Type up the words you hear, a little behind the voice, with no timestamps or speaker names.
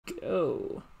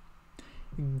go.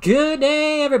 Good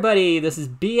day, everybody. This is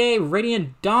BA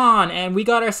Radiant Dawn, and we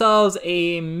got ourselves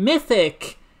a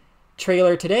Mythic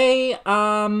trailer today.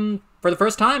 For the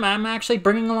first time, I'm actually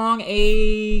bringing along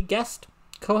a guest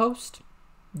co-host.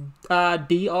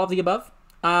 D, all of the above.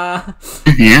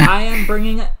 Yeah. I am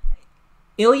bringing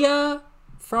Illia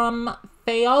from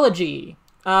Fehology.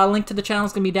 Link to the channel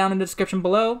is going to be down in the description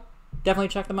below. Definitely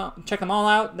check them out. Check them all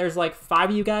out. There's like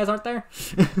 5 of you guys, aren't there?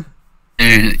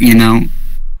 You know,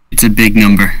 it's a big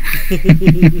number.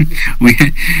 we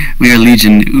are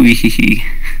legion.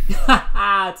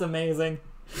 It's amazing.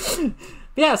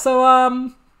 Yeah,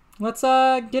 so let's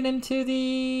get into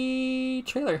the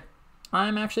trailer.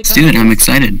 I'm actually Let's do it. I'm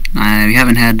excited. We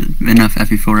haven't had enough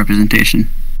FE4 representation.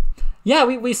 Yeah,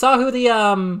 we saw who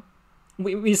the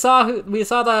we saw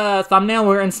the thumbnail.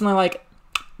 We're instantly like,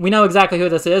 we know exactly who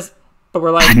this is, but we're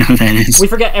like, I know who that is. We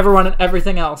forget everyone and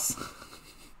everything else.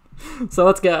 So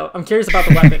let's go. I'm curious about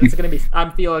the weapon. It's gonna be. I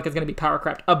feel like it's gonna be power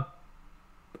crept.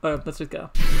 Let's just go.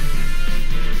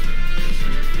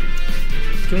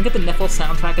 Can we get the Niffle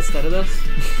soundtrack instead of this?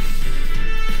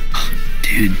 Oh,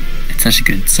 dude, it's such a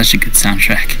good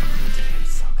soundtrack.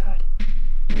 It's so good.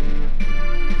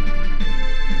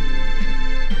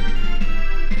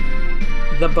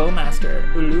 The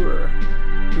Bowmaster, Ulur.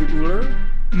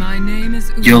 My name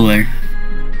is Ulur.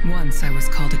 Once I was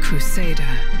called a crusader.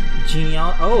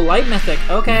 Genial. Oh, light mythic.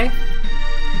 Okay.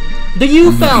 The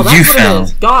U-Fell. That's what it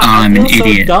is. God, I'm I an feel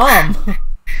idiot. so dumb.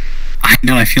 I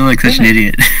know. I feel like such an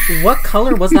idiot. What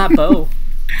color was that bow?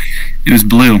 It was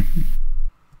blue.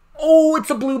 Oh,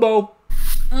 it's a blue bow.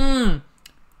 Goodbye,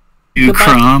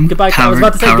 Goodbye, Crom. I was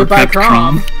about to say goodbye,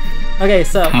 Crom. Okay,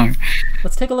 so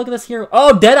let's take a look at this here.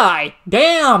 Oh, Deadeye.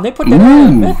 Damn, they put Deadeye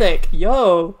in Mythic.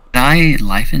 Yo. Die,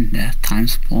 life and death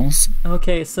times pulse.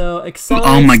 Okay, so accelerate.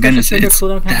 Oh my goodness, that's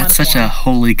such a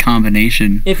holy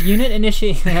combination. If unit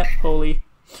initiates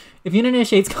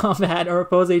combat or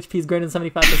opposed HP is greater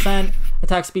than 75%,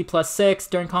 attack speed +6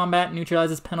 during combat,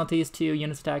 neutralizes penalties to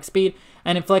units attack speed,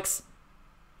 and effects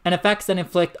that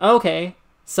inflict. Okay,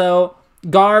 so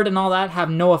guard and all that have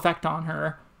no effect on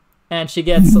her, and she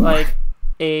gets like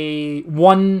a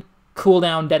 1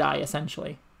 cooldown Deadeye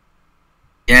essentially.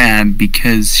 Yeah,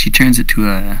 because she turns it to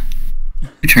a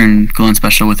turn cooldown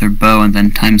special with her bow and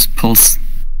then times pulse.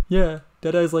 Yeah,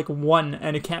 Deadeye is like 1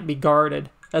 and it can't be guarded.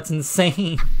 That's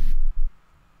insane.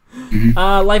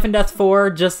 Life and Death 4,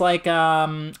 just like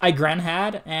Igren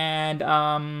had, and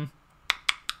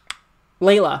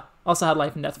Layla also had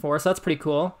Life and Death 4, so that's pretty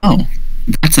cool. Oh,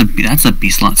 that's a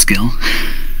B-slot skill.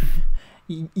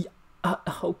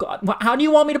 Oh god, how do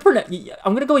you want me to pronounce?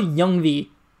 I'm gonna go with Young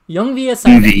V. Young V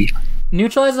Ascendant.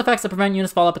 Neutralizes effects that prevent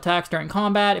units follow-up attacks during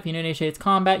combat. If unit initiates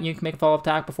combat, you can make a follow-up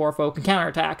attack before a foe can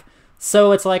counterattack.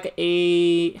 So it's like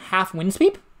a half wind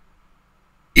sweep?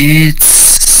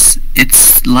 It's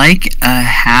like a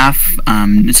half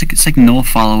it's like null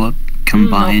follow-up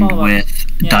combined with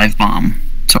dive bomb,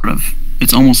 sort of.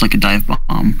 It's almost like a dive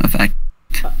bomb effect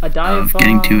a dive of bomb,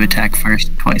 getting to attack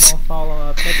first twice.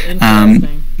 Follow-up. That's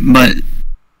interesting. But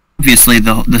obviously,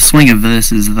 the swing of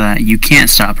this is that you can't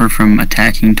stop her from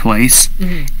attacking twice,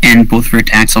 and both of her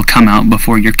attacks will come out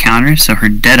before your counter, so her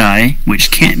Deadeye, which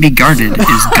can't be guarded,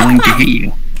 is going to hit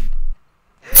you.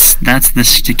 That's the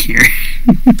shtick here.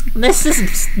 This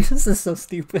is so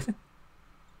stupid.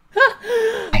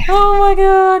 Oh my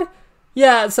god.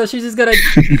 Yeah, so she's just gonna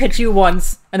hit you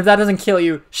once, and if that doesn't kill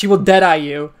you, she will Deadeye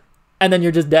you, and then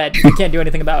you're just dead. You can't do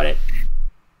anything about it.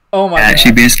 Oh my god.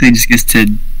 She basically just gets to...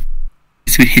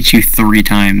 This would hit you 3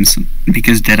 times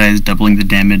because Deadeye is doubling the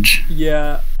damage.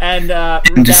 Yeah, and damage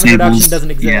reduction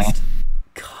doesn't exist.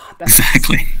 Yeah. God,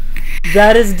 exactly.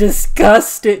 That is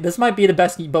disgusting. This might be the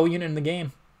best bow unit in the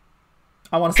game.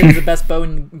 I want to say it's the best bow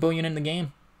unit in the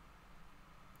game.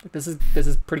 This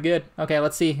is pretty good. Okay,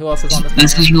 let's see who else is on this.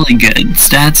 This is really good.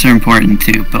 Stats are important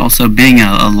too, but also being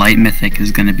a light mythic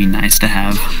is going to be nice to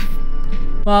have.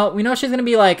 Well, we know she's going to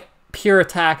be like pure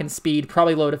attack and speed,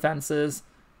 probably low defenses.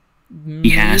 He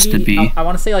has to be. I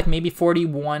want to say like maybe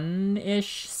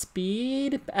 41-ish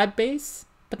speed at base,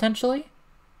 potentially.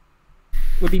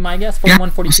 Would be my guess. 41,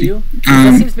 42.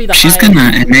 That seems to be the she's going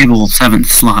to enable 7th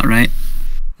slot, right?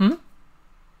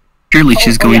 Surely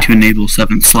she's going to enable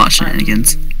 7th slot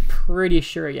shenanigans. I'm pretty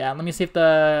sure, yeah. Let me see if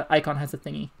the icon has a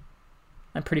thingy.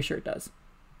 I'm pretty sure it does.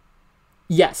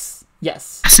 Yes.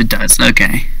 Yes. Yes, it does.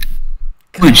 Okay.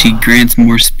 Good, she grants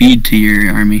more speed to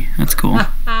your army. That's cool.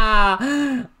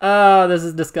 Oh, this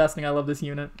is disgusting. I love this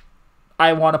unit.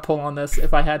 I want to pull on this.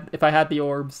 If I had the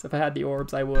orbs,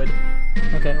 I would.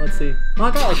 Okay, let's see. Well,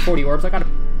 I got like 40 orbs. That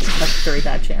very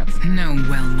bad chance. No,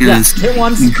 well, Yeah, This hit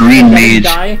once. green Did he mage.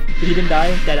 die? He didn't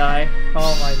die. Deadeye.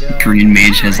 Oh my god. Green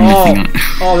mage has Oh, nothing on.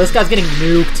 oh, this guy's getting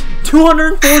nuked.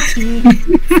 214.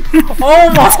 Oh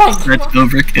my That's god.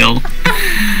 overkill.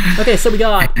 Okay, so we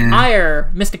got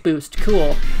Ire, Mystic Boost,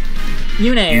 cool.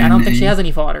 Yune, I don't think she has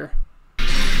any fodder.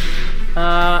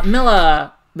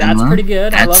 Milla, that's Milla? pretty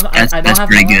good. I don't That's have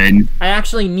pretty Milla. good. I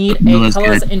actually need Milla's a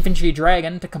colorless good. infantry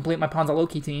dragon to complete my Ponza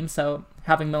Loki team, so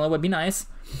having Milla would be nice.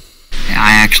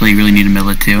 I actually really need a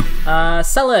millet too.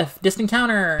 Seliph, distant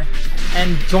counter,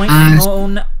 and joint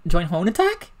hone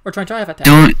attack or joint drive attack.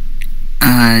 Don't.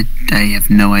 I have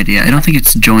no idea. I don't think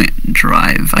it's joint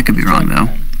drive. I could be wrong though.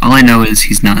 All I know is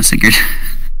he's not Sigurd.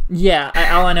 Yeah,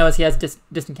 all I know is he has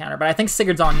distant counter, but I think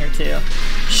Sigurd's on here too.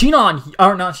 Shinon,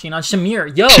 or not Shinon,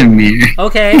 Shamir. Yo. Shamir.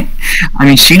 Okay. I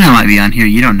mean, Sheena might be on here.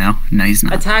 You don't know. No, he's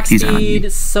not. Attack He's on speed here.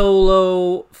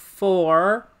 solo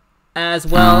 4, as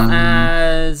well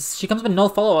as she comes with no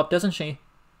follow up, doesn't she?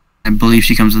 I believe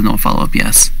she comes with no follow up.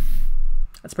 Yes.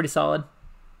 That's pretty solid.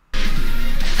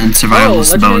 And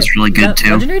survivalist bow is really good that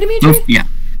too. Legendary Dimitri? Oh, yeah.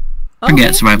 Okay.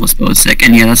 Forget survivalist bow is sick.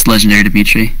 And yeah, that's legendary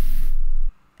Dimitri.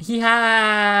 He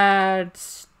had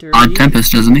sturdy. Odd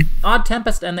Tempest, doesn't he? Odd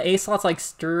Tempest, and the A slot's like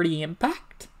sturdy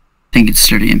impact. I think it's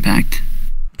sturdy impact.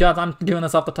 God, I'm doing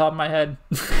this off the top of my head.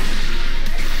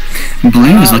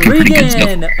 Blue is looking pretty good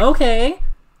Regan! still. Okay.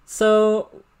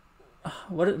 So,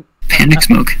 what? Panic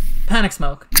smoke. Panic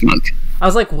Smoke. Smoke. I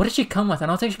was like, what did she come with? I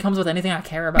don't think she comes with anything I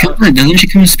care about. Doesn't she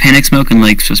come with Panic Smoke and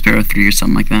like Swiss Sparrow 3 or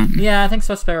something like that? Yeah, I think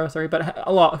Swiss Sparrow 3, but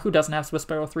a lot. Who doesn't have Swiss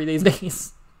Sparrow 3 these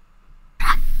days?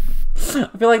 I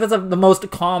feel like that's the most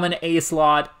common A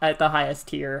slot at the highest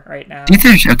tier right now.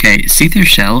 Seether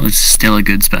Shell is still a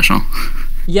good special.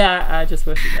 Yeah, I just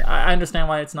wish. I understand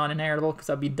why it's not inheritable, because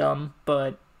that'd be dumb,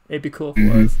 but it'd be cool if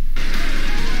it was.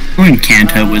 When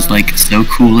Kanto was like so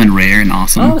cool and rare and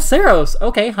awesome. Oh, Saros.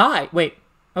 Okay, hi. Wait.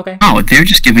 Okay. Oh, they're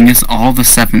just giving us all the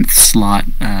 7th slot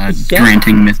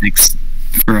granting mythics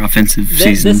for offensive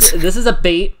seasons. This is a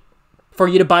bait for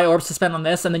you to buy orbs to spend on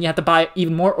this, and then you have to buy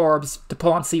even more orbs to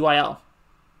pull on CYL.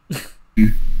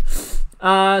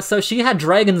 So she had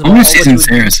Dragon's Wall. Almost season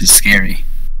Saros is scary.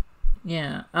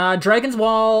 Yeah. Dragon's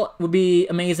Wall would be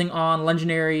amazing on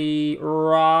Legendary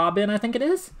Robin, I think it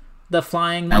is. The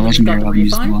flying that got the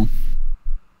refine. Well.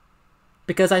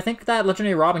 Because I think that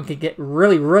Legendary Robin could get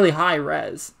really, really high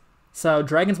res. So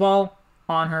Dragon's Wall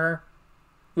on her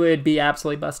would be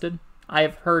absolutely busted.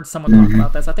 I've heard someone talk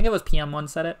about this. I think it was PM1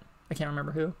 said it. I can't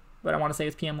remember who, but I want to say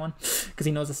it's PM1 because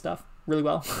he knows his stuff really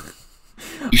well.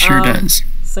 He sure does.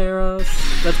 Saros,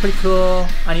 that's pretty cool.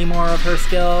 I need more of her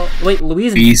skill. Wait,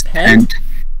 Louise Beast and Pent?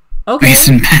 Okay. Beast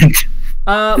and Pent.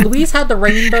 Louise had the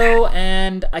rainbow,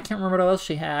 and I can't remember what else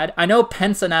she had. I know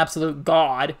Pent's an absolute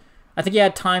god. I think he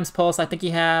had Time's Pulse. I think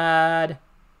he had...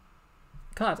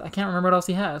 God, I can't remember what else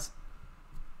he has.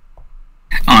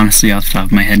 Honestly, off the top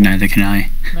of my head, neither can I.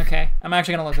 Okay, I'm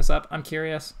actually gonna look this up. I'm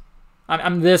curious.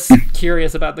 I'm this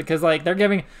curious about it because like they're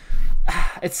giving.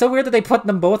 It's so weird that they put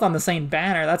them both on the same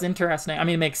banner. That's interesting. I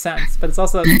mean, it makes sense, but it's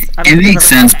also. It makes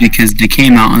sense because they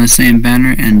came out on the same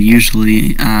banner, and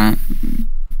usually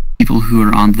people who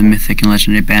are on the Mythic and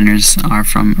Legendary banners are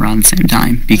from around the same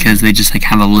time because they just like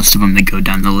have a list of them that go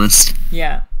down the list.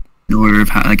 Yeah. In order of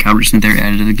how recent they're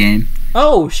added to the game.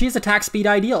 Oh, she's attack speed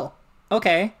ideal.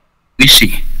 Okay. Is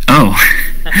she? Oh.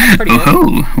 That's pretty good.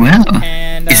 Oh, well.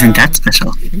 And, isn't that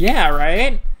special? Yeah,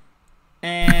 right?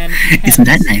 And isn't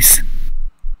that nice?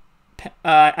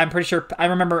 I'm pretty sure. I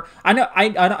remember.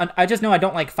 I just know I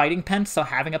don't like fighting Pent, so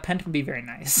having a Pent would be very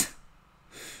nice.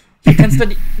 He tends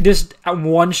to just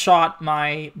one-shot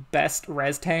my best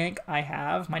res tank I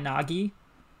have, my Nagi,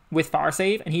 with Far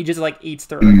Save, and he just like eats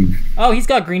through it. Oh, he's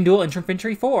got Green Dual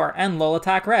Infantry 4 and low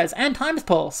attack res and Time's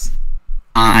Pulse.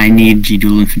 I need G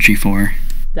Dual Infantry 4.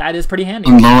 That is pretty handy.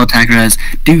 And low attack res.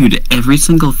 Dude, every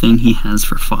single thing he has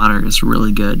for fodder is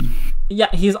really good. Yeah,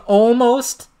 he's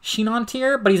almost Shinon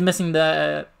tier, but he's missing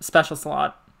the special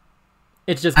slot.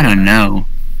 It's just... I don't know.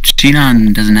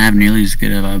 Shinon doesn't have nearly as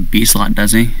good of a B slot,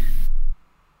 does he?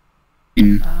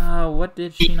 What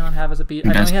did Shinon have as a B? I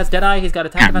know he has Deadeye, he's got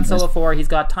Attack Defense Solo 4, he's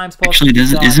got Time's Pulse. Actually,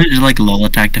 isn't it like low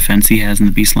attack defense he has in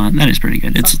the B slot? That is pretty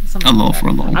good. It's a low for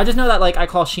a low. I just know that like I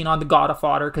call Shinon the god of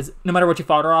fodder, because no matter what you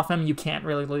fodder off him, you can't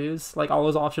really lose. Like, all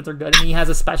those options are good. And he has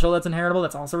a special that's inheritable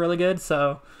that's also really good,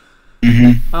 so...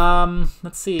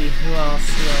 let's see. Who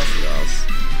else?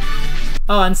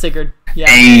 Oh, and Sigurd. Yeah.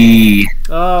 Hey.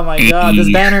 Oh my god,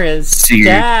 this banner is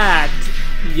stacked.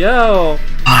 Yo.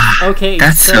 Okay,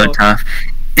 that's so tough.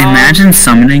 Imagine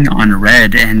summoning on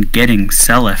red and getting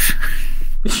Seliph.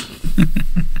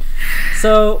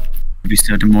 So, It'd be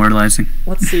so demoralizing.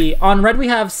 Let's see. On red, we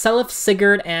have Seliph,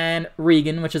 Sigurd, and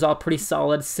Regan, which is all pretty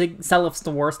solid. Seliph's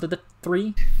the worst of the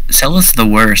three. Seliph's the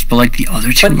worst, but like the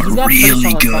other two are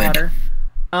really good.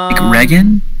 Like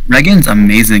Regan's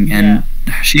amazing, and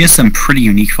she has some pretty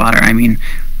unique fodder. I mean,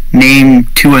 name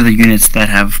 2 other units that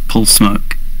have pulse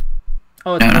smoke.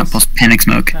 Oh, no, not pulse, panic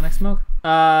smoke. Panic smoke.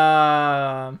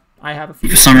 I have a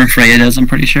few. Summer Freya does, I'm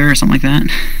pretty sure, or something like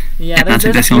that. Yeah, there's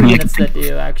a few units that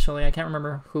do, actually. I can't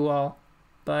remember who all,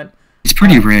 but... It's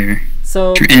pretty rare.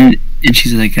 So... And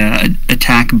she's like a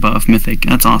attack buff mythic.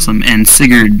 That's awesome. And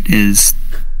Sigurd is...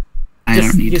 I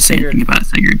don't need to say anything about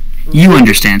Sigurd. You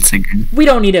understand Sigurd. We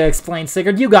don't need to explain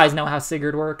Sigurd. You guys know how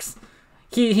Sigurd works.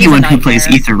 Anyone who plays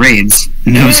Ether Raids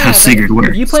knows how Sigurd works.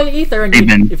 If you play Ether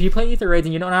Raids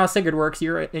and you don't know how Sigurd works,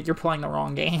 you're playing the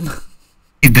wrong game.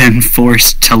 They've been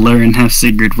forced to learn how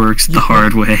Sigurd works the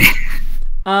hard way.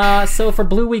 So for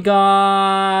blue we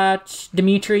got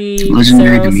Dimitri,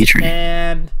 Legendary Saros, Dimitri,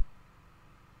 and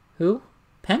who?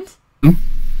 Pent? Who?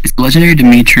 It's Legendary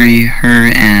Dimitri,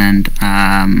 her, and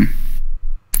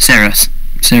Saros.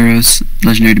 Saros,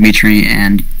 Legendary Dimitri,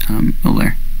 and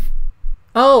Allure.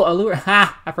 Oh, Allure.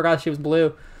 Ha! I forgot she was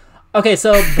blue. Okay,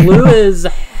 so blue is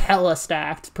hella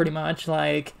stacked, pretty much.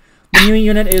 Like, the new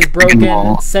unit is broken.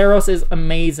 Saros is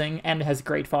amazing and has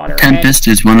great fodder. Tempest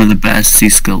is one of the best C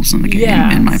skills in the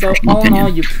game, in my personal opinion. So all in all,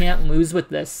 you can't lose with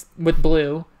this, with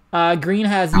blue. Green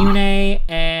has Yune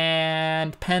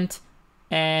and Pent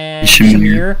and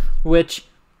Shamir, which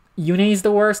Yune's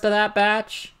the worst of that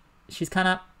batch. She's kind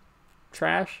of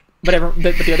trash, but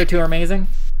the other two are amazing.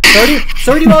 So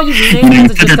do all you Yune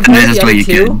fans, just compared to the other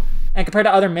two, and compared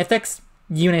to other mythics,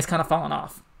 Yune's kind of fallen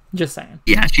off. Just saying.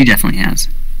 Yeah, she definitely has.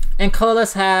 And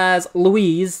colorless has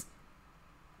Louise,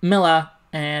 Milla,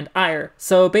 and Ire.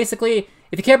 So basically,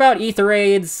 if you care about Ether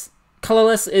Raids,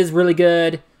 colorless is really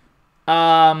good.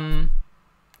 Red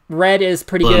is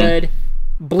pretty good.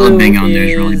 Blue is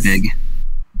really big.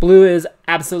 Blue is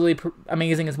absolutely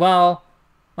amazing as well.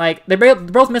 Like, they're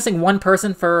both missing one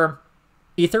person for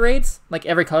Ether Raids. Like,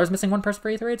 every color is missing one person for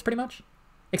Ether Raids, pretty much.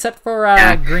 Except for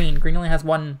Green. Green only has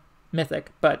one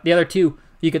mythic, but the other two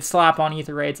you could slap on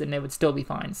Ether Raids and it would still be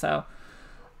fine. So,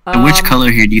 which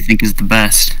color here do you think is the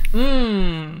best?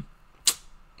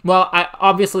 Well,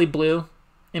 obviously blue,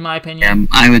 in my opinion. Yeah,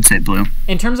 I would say blue.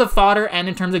 In terms of fodder and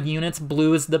in terms of units,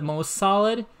 blue is the most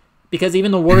solid, because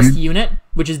even the worst unit,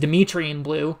 which is Dimitri in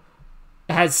blue,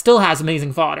 still has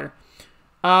amazing fodder.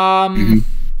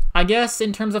 I guess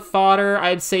in terms of fodder,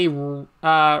 I'd say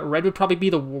red would probably be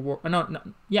the worst.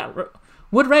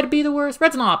 Would red be the worst?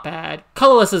 Red's not bad.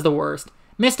 Colorless is the worst.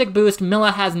 Mystic boost,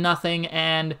 Milla has nothing,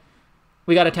 and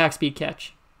we got attack speed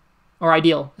catch. Or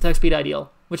ideal. Attack speed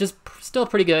ideal. Which is still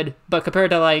pretty good, but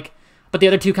compared to but the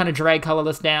other two kind of drag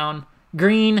colorless down.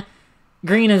 Green's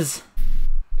green.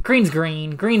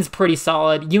 Green's pretty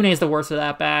solid. Yune's the worst of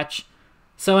that batch.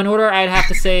 So in order, I'd have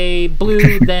to say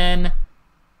blue, then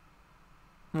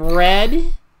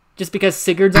red. Just because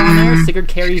Sigurd's on there, Sigurd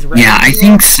carries red. Yeah, I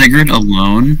think Sigurd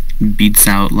alone beats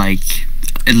out,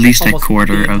 at least almost a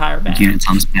quarter of units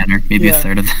on this banner. Maybe a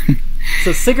third of them.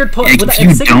 So Sigurd,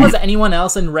 if Sigurd was anyone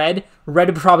else in red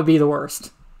would probably be the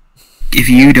worst. If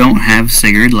you don't have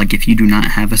Sigurd, if you do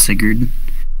not have a Sigurd...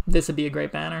 This would be a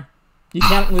great banner. You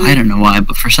can't lose. I don't know why,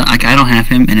 but for some, I don't have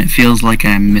him, and it feels like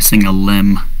I'm missing a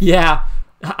limb. Yeah,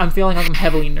 I'm feeling like I'm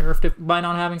heavily nerfed by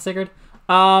not having Sigurd.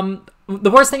 The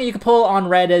worst thing that you can pull on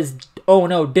red is, oh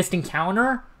no, distant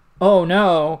counter? Oh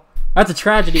no, that's a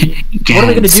tragedy. What are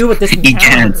we going to do with distant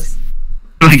counters?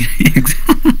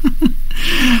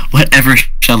 Whatever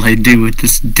shall I do with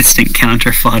this distant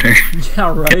counter fodder?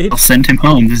 Yeah, right. I'll send him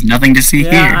home. There's nothing to see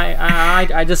here.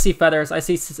 I just see feathers. I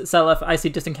see Seliph. I see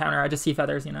distant counter. I just see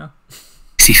feathers,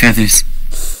 See feathers.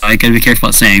 I gotta be careful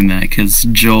about saying that, because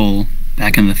Joel,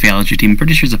 back in the Fehology team, I'm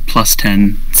pretty sure is a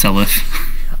 +10 Seliph.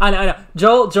 I know.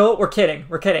 Joel, we're kidding.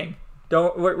 We're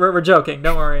joking.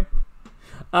 Don't worry.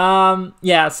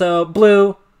 Yeah, so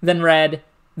blue, then red,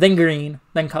 then green,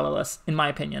 then colorless, in my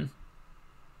opinion.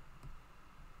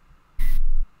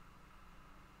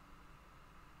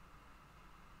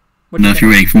 I don't know if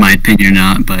you're waiting for my opinion or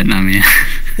not, but I mean...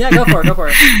 Yeah, go for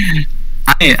it.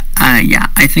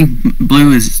 I think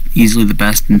blue is easily the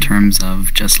best in terms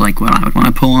of just what I would want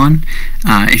to pull on.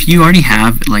 If you already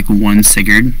have one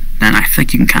Sigurd, then I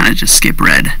think you can kind of just skip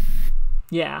red.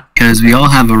 Yeah. Because we all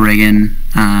have a Regan,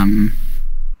 and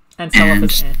Seliph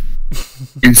is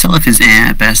and Seliph is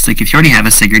at best. If you already have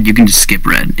a Sigurd, you can just skip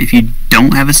red. If you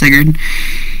don't have a Sigurd,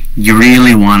 you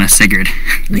really want a Sigurd.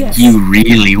 Yes. You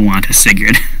really want a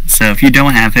Sigurd. So if you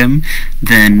don't have him,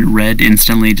 then red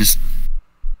instantly just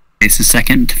is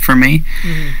second for me.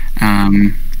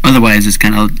 Otherwise,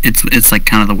 it's like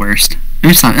kind of the worst.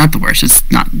 It's not the worst. It's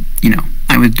not,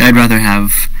 I'd rather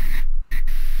have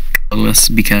Colorless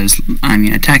because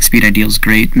attack speed ideal is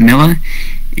great. Milla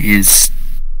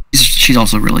she's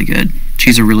also really good.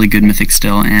 She's a really good mythic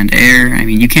still, and air.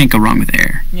 You can't go wrong with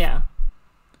air. Yeah.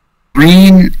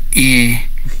 Green,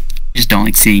 just don't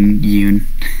like seeing Yoon.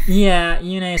 Yeah,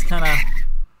 Yune is kind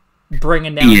of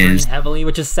bringing down Green heavily,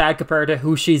 which is sad compared to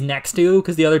who she's next to,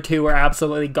 because the other two are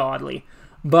absolutely godly.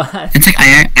 But it's like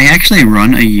I actually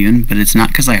run a Yoon, but it's not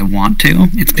because I want to.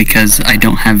 It's because I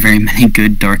don't have very many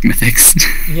good dark mythics.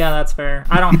 Yeah, that's fair.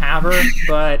 I don't have her,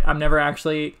 but I'm never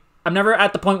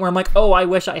at the point where I'm like, oh, I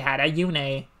wish I had a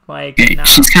Yune. Like, no.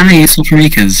 She's kind of useful for me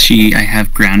because I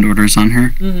have ground orders on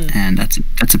her, and that's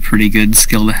a pretty good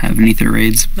skill to have in ether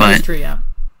raids. That's true, yeah.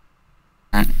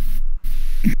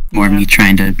 Me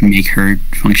trying to make her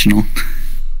functional.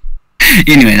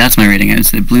 Anyway, that's my rating. I would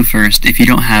say blue first. If you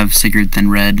don't have Sigurd, then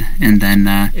red, and then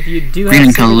if you do green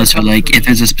and colorless are like if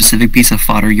there's a specific piece of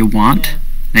fodder you want,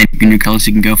 then green or colorless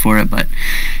you can go for it. But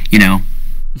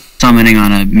summoning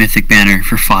on a mythic banner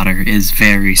for fodder is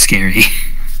very scary.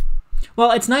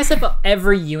 Well, it's nice if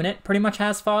every unit pretty much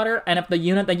has fodder, and if the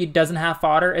unit that doesn't have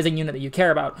fodder is a unit that you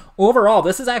care about. Overall,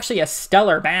 this is actually a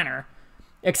stellar banner,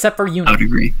 except for unit. I would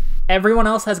agree. Everyone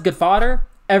else has good fodder.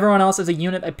 Everyone else is a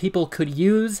unit that people could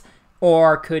use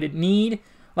or could need.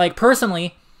 Like,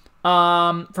 personally,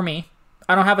 for me,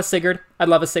 I don't have a Sigurd. I'd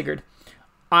love a Sigurd.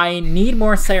 I need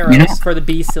more Saros for the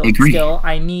B skill.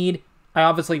 I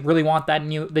obviously really want the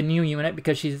new unit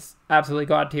because she's absolutely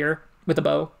god tier with a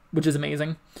bow, which is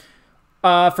amazing.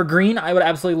 For green, I would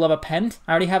absolutely love a Pent.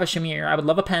 I already have a Shamir. I would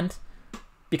love a Pent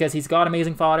because he's got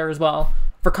amazing fodder as well.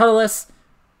 For colorless,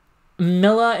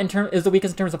 Milla is the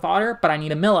weakest in terms of fodder, but I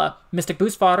need a Milla. Mystic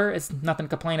Boost fodder is nothing to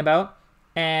complain about.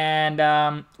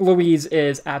 And Louise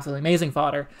is absolutely amazing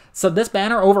fodder. So this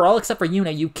banner overall, except for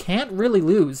Yuna, you can't really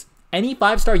lose. Any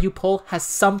 5-star you pull has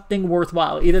something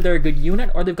worthwhile. Either they're a good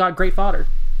unit or they've got great fodder.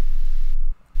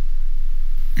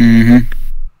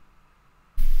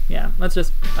 Yeah, let's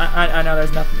just... I know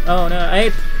there's nothing... Oh, no.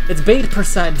 It's bait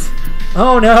percent.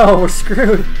 Oh, no. We're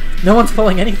screwed. No one's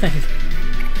pulling anything.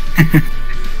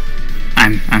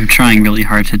 I'm trying really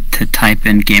hard to type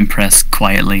in game press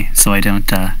quietly so I don't...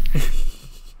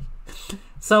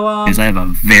 So, because I have a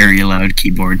very loud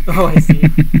keyboard. Oh, I see.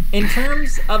 In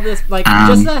terms of this, like,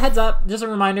 just a heads up, just a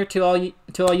reminder to all you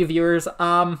viewers,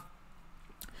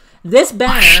 this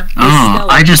banner is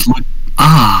stellar. I just looked...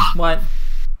 What?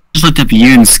 Just looked up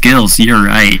Yoon's skills. You're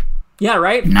right. Yeah,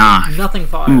 right? Nah. Nothing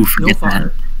fodder. Ooh, forget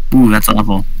that. Ooh, that's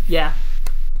awful. Yeah.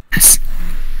 That's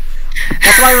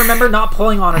why I remember not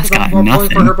pulling on her, because I'm pulling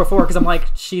for her before, because I'm like,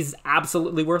 she's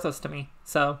absolutely worthless to me,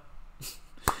 so...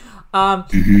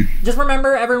 Just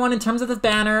remember, everyone, in terms of this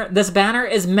banner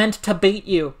is meant to bait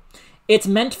you. It's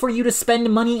meant for you to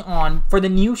spend money on for the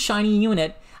new shiny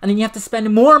unit, and then you have to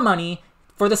spend more money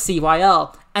for the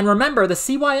CYL. And remember, the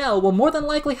CYL will more than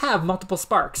likely have multiple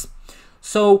sparks.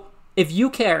 So, if you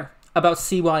care about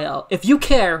CYL, if you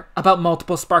care about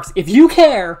multiple sparks, if you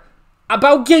care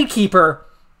about Gatekeeper,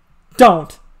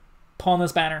 don't pull on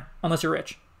this banner, unless you're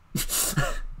rich.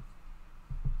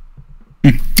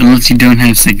 Unless you don't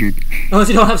have Sigurd. Unless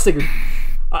you don't have Sigurd.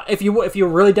 If you're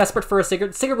really desperate for a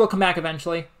Sigurd will come back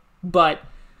eventually. But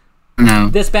no,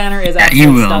 this banner is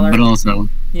absolutely stellar. But also,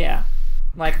 yeah,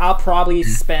 like I'll probably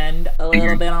spend a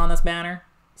little bit on this banner.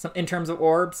 In terms of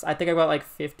orbs, I think I've got like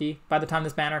 50 by the time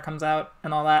this banner comes out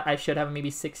and all that. I should have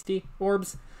maybe 60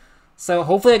 orbs. So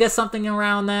hopefully I get something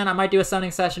around then. I might do a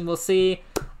summoning session. We'll see.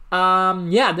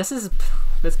 Yeah, this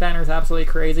banner is absolutely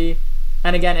crazy.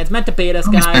 And again, it's meant to bait us,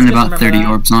 guys. Spend about 30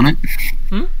 orbs on it.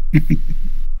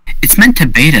 It's meant to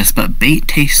bait us, but bait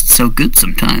tastes so good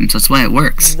sometimes. That's why it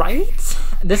works. Right?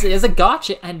 This is a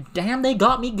gotcha, and damn, they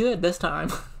got me good this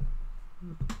time.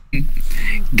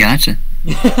 Gotcha.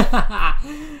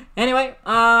 Anyway,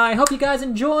 I hope you guys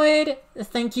enjoyed.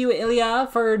 Thank you, Illia,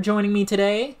 for joining me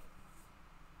today.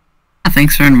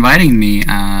 Thanks for inviting me.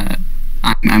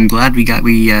 I'm glad we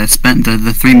spent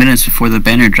the 3 minutes before the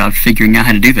banner dropped figuring out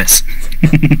how to do this.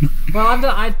 Well,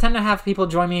 I tend to have people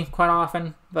join me quite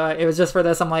often, but it was just for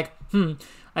this. I'm like,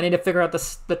 I need to figure out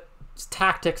the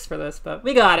tactics for this, but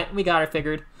we got it. We got it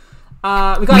figured. We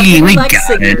got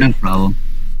it. No problem.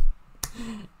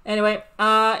 Anyway,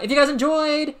 if you guys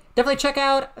enjoyed, definitely check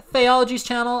out Fehology's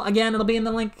channel. Again, it'll be in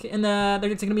the link there's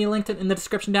going to be linked in the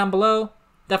description down below.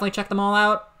 Definitely check them all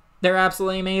out. They're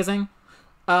absolutely amazing.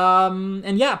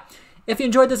 And yeah, if you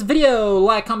enjoyed this video,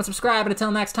 like, comment, subscribe, and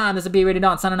until next time, this is B Rated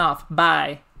On signing off.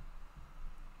 Bye.